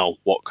P&L,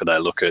 what could they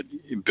look at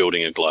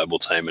building a global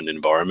team and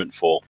environment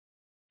for.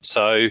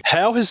 So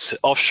how has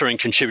offshoring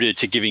contributed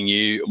to giving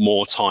you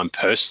more time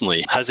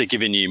personally? Has it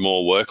given you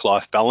more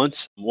work-life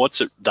balance?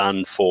 What's it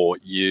done for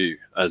you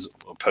as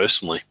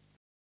personally?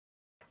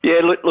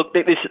 Yeah, look,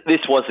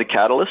 this was the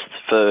catalyst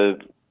for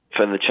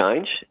the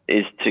change,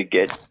 is to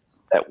get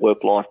that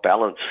work-life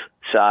balance.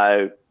 So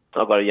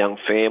I've got a young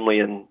family,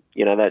 and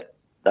that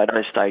they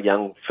don't stay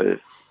young for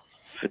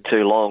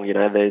too long.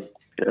 They're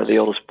the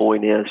oldest boy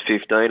now is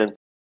 15, and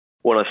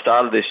when I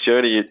started this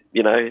journey,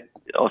 I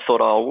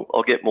thought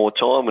I'll get more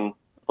time, and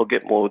I'll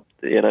get more,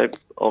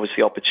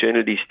 obviously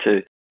opportunities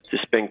to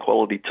spend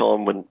quality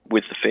time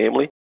with the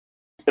family.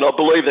 And I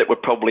believe that we're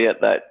probably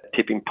at that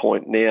tipping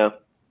point now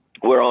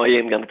where I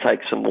am going to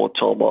take some more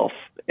time off.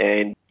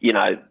 And,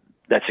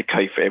 that's a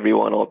key for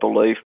everyone, I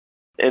believe.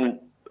 And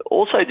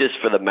also just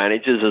for the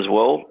managers as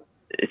well.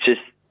 It's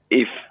just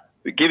if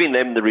giving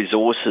them the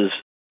resources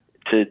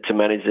to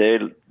manage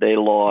their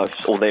lives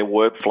or their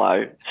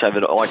workflow so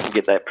that I can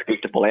get that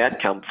predictable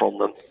outcome from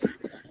them,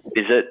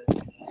 is that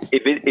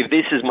if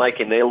this is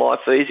making their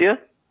life easier,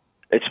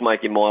 it's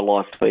making my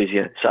life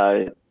easier.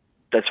 So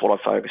that's what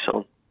I focus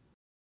on.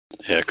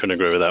 Yeah, I couldn't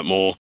agree with that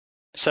more.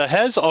 So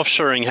has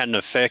offshoring had an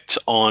effect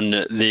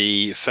on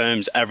the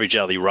firm's average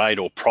hourly rate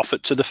or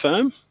profit to the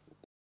firm?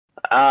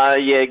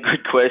 Yeah,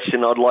 good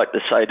question. I'd like to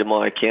say to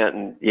my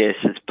accountant, yes,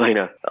 it's been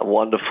a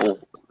wonderful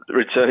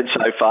return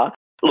so far.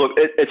 Look,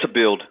 it's a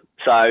build.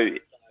 So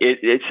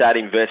it's that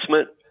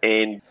investment,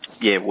 and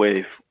yeah,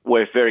 we're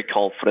very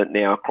confident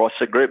now across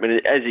the group.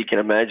 And as you can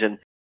imagine,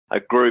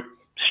 a group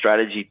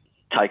strategy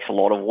takes a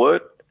lot of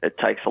work. It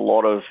takes a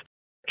lot of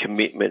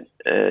commitment,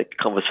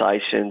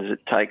 conversations. It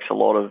takes a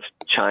lot of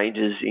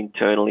changes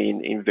internally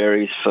in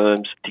various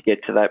firms to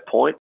get to that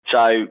point.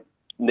 So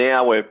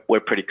now we're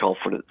pretty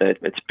confident that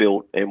it's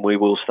built, and we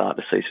will start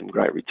to see some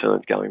great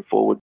returns going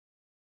forward.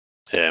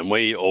 Yeah, and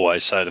we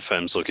always say to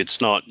firms, look,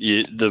 it's not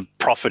the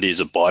profit is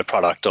a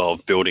byproduct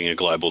of building a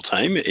global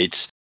team.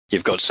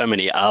 You've got so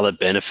many other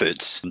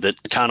benefits that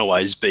can't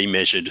always be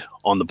measured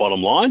on the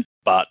bottom line.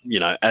 But,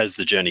 as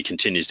the journey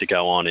continues to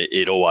go on,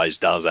 it always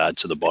does add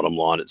to the bottom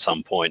line at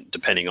some point,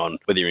 depending on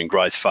whether you're in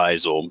growth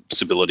phase or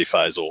stability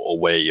phase or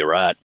where you're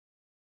at.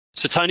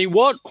 So, Tony,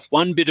 what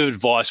one bit of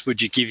advice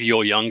would you give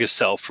your younger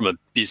self from a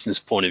business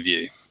point of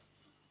view?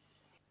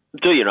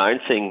 Do your own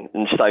thing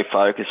and stay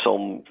focused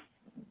on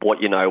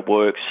what you know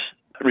works.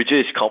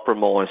 Reduce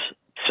compromise.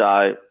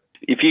 So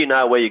if you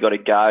know where you got to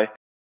go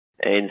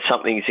and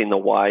something's in the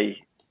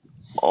way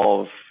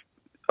of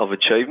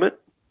achievement,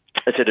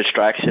 it's a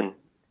distraction.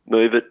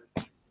 Move it.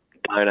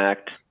 Don't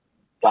act.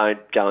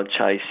 Don't go and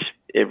chase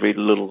every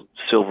little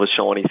silver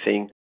shiny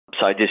thing.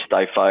 So just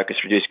stay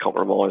focused, reduce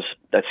compromise.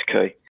 That's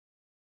key.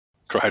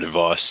 Great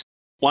advice.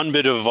 One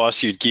bit of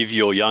advice you'd give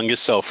your younger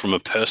self from a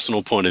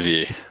personal point of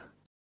view?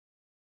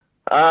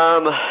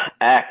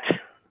 Act.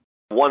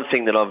 One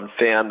thing that I've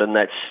found, and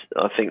I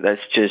think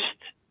that's just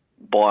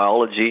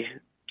biology,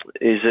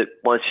 is that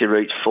once you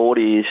reach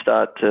 40, you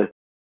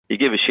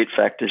give a shit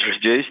factor's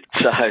reduced.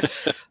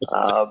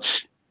 So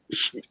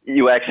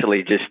you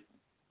actually just,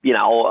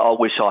 I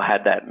wish I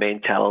had that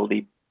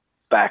mentality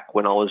back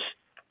when I was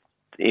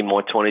in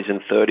my 20s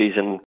and 30s.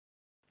 And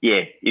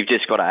yeah, you've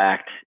just got to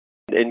act.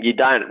 And you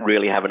don't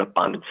really have an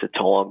abundance of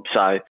time.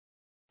 So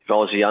if I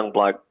was a young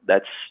bloke,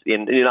 I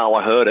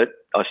heard it.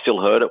 I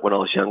still heard it when I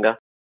was younger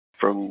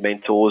from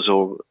mentors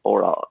or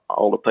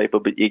older people.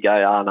 But you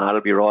go, no,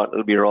 it'll be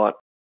right.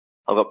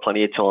 I've got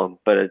plenty of time.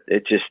 But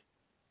it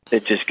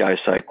just goes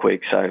so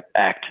quick. So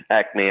act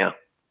now.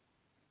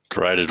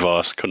 Great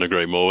advice. Couldn't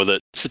agree more with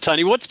it. So,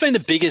 Tony, what's been the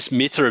biggest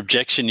myth or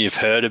objection you've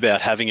heard about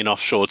having an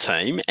offshore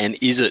team,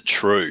 and is it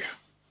true?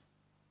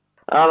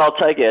 I'll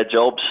take our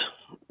jobs.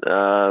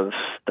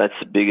 That's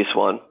the biggest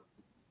one.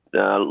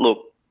 Look,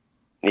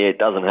 yeah, it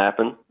doesn't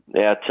happen.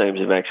 Our teams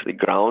have actually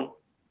grown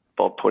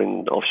by putting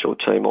an offshore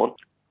team on.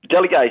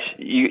 Delegation,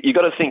 you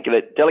got to think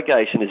that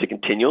delegation is a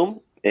continuum,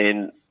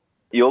 and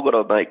you've got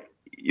to make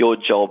your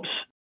jobs,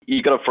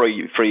 you've got to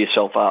free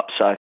yourself up.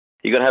 So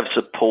you've got to have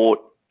support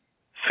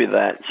for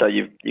that. So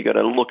you've got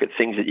to look at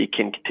things that you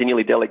can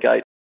continually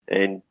delegate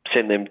and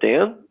send them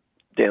down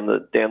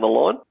the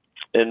line.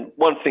 And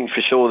one thing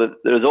for sure, that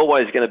there's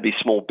always going to be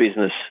small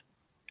business,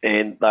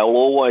 and they'll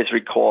always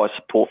require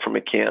support from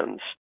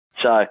accountants.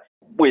 So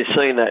we're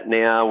seeing that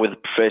now with the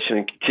profession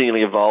and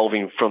continually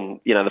evolving from,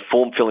 the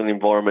form filling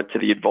environment to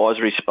the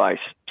advisory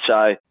space.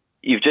 So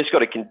you've just got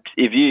to,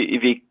 if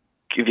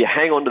you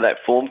hang on to that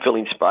form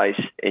filling space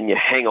and you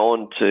hang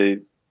on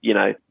to,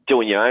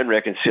 doing your own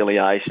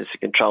reconciliations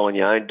and controlling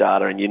your own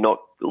data, and you're not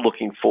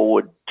looking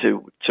forward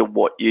to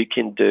what you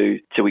can do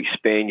to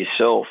expand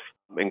yourself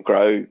and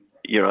grow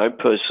your own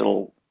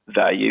personal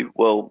value,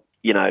 well,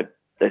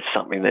 that's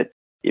something that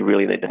you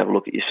really need to have a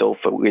look at yourself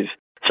with.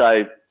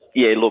 So,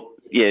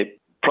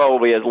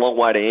 probably a long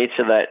way to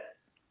answer that,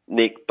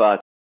 Nick,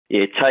 but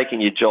yeah,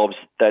 taking your jobs,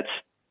 that's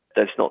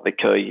not the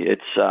key.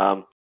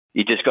 It's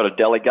you just got to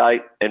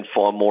delegate and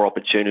find more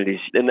opportunities,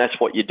 and that's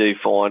what you do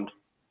find.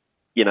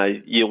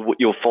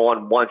 You'll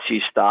find once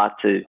you start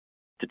to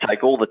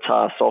take all the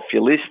tasks off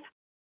your list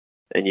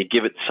and you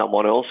give it to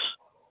someone else,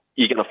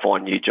 you're going to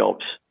find new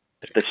jobs.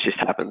 That just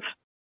happens.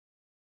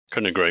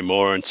 Couldn't agree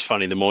more. And it's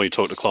funny, the more you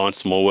talk to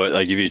clients, the more work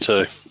they give you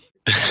too.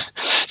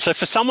 So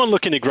for someone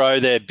looking to grow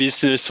their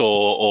business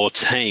or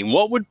team,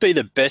 what would be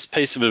the best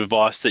piece of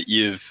advice that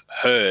you've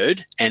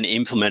heard and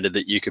implemented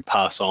that you could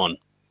pass on?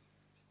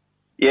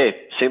 Yeah,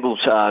 simple.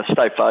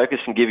 Stay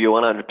focused and give you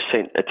 100%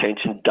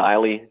 attention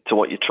daily to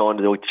what you're trying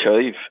to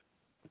achieve.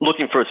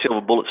 Looking for a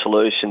silver bullet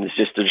solution is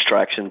just a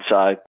distraction,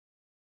 so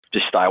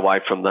just stay away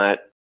from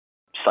that.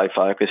 Stay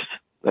focused.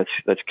 That's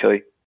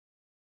key.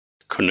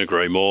 Couldn't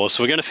agree more.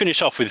 So we're going to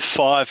finish off with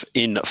 5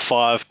 in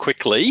 5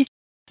 quickly.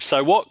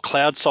 So what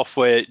cloud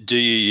software do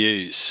you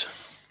use?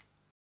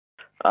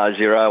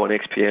 Xero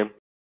and XPM.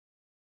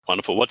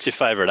 Wonderful. What's your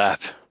favourite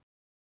app?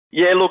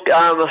 Yeah, look,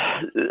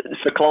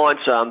 for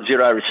clients,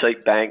 Xero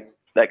Receipt Bank,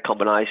 that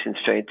combination's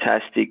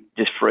fantastic.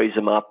 Just frees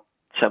them up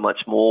so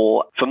much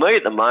more. For me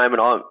at the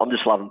moment, I'm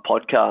just loving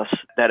podcasts.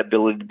 That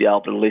ability to be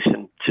able to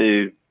listen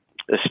to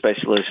a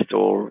specialist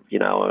or,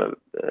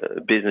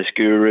 a business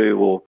guru,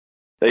 or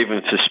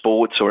even for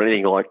sports or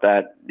anything like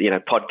that,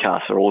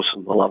 podcasts are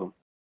awesome. I love them.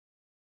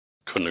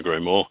 Couldn't agree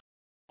more.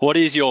 What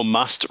is your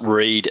must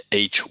read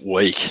each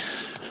week?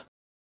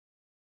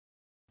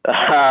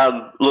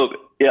 Look,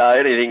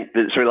 anything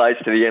that relates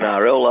to the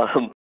NRL.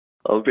 I'm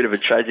a bit of a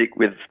tragic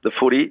with the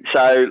footy.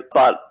 So,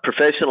 but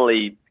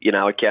professionally,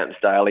 Accountants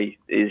Daily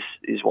is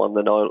one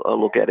that I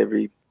look at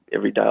every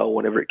day or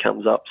whenever it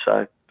comes up.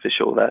 So for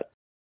sure that.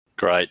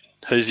 Great.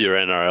 Who's your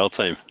NRL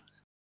team?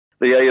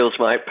 The Eels,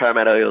 mate.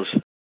 Parramatta Eels.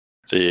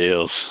 The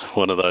Eels,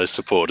 one of those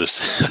supporters.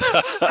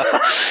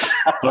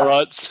 All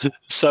right.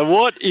 So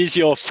what is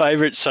your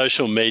favourite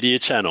social media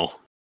channel?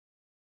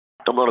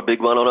 I'm not a big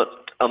one on it,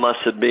 I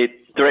must admit.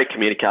 Direct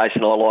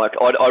communication I like.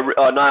 I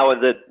know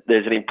that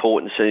there's an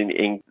importance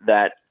in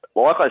that.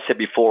 Like I said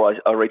before,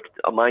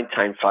 I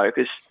maintain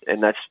focus,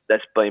 and that's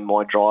been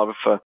my driver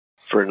for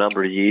a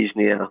number of years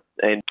now.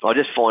 And I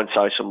just find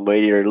social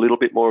media a little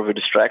bit more of a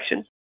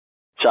distraction.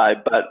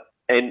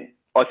 And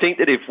I think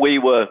that if we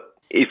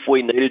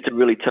needed to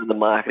really turn the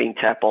marketing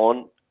tap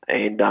on,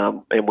 and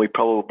we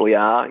probably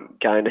are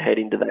going to head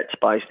into that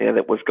space now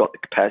that we've got the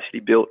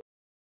capacity built,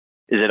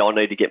 is that I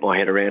need to get my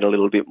head around a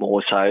little bit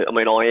more. So, I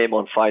mean, I am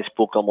on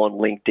Facebook, I'm on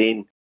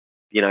LinkedIn,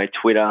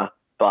 Twitter,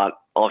 but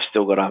I've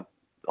got to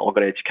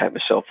educate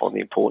myself on the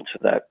importance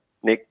of that.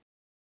 Nick?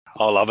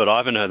 I love it. I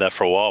haven't heard that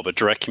for a while, but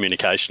direct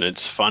communication,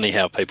 it's funny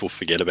how people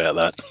forget about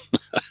that.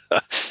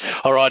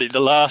 All righty, the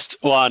last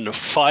one,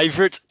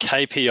 favourite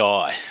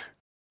KPI.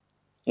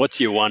 What's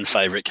your one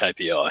favourite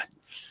KPI?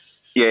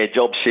 Yeah,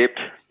 job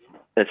shipped.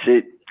 That's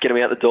it. Get them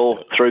out the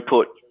door,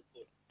 throughput.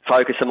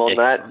 Focus them on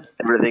Excellent. That.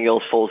 Everything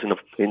else falls in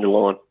the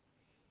line.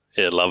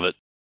 Yeah, love it.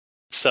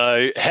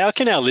 So how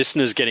can our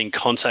listeners get in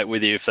contact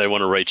with you if they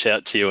want to reach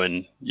out to you?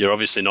 And you're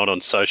obviously not on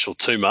social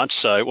too much,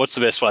 so what's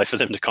the best way for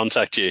them to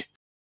contact you?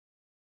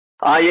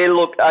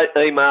 Look,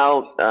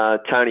 email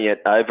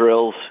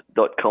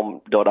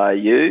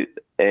tony@overells.com.au,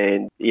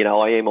 and,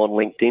 I am on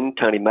LinkedIn,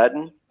 Tony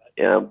Madden,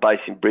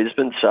 based in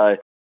Brisbane. So,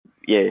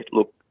 yeah,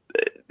 look,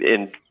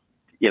 and,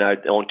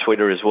 on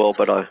Twitter as well,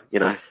 but I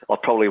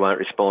probably won't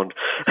respond.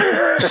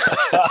 No,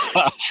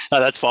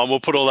 that's fine. We'll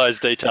put all those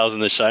details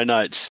in the show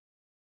notes.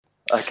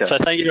 Okay. So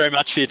thank you very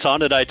much for your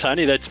time today,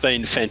 Tony. That's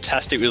been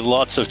fantastic with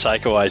lots of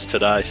takeaways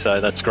today. So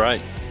that's great.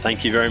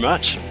 Thank you very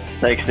much.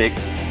 Thanks, Nick.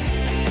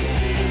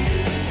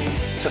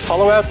 To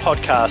follow our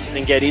podcast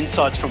and get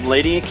insights from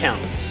leading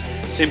accountants,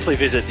 simply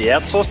visit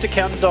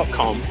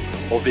theoutsourcedaccountant.com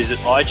or visit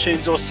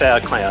iTunes or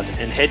SoundCloud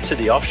and head to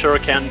the Offshore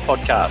Accountant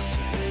Podcast.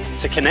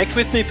 To connect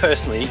with me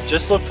personally,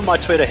 just look for my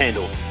Twitter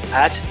handle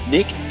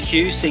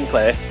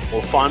 @NickQSinclair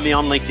or find me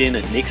on LinkedIn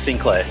 @Nick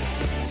Sinclair.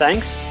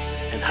 Thanks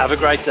and have a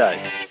great day.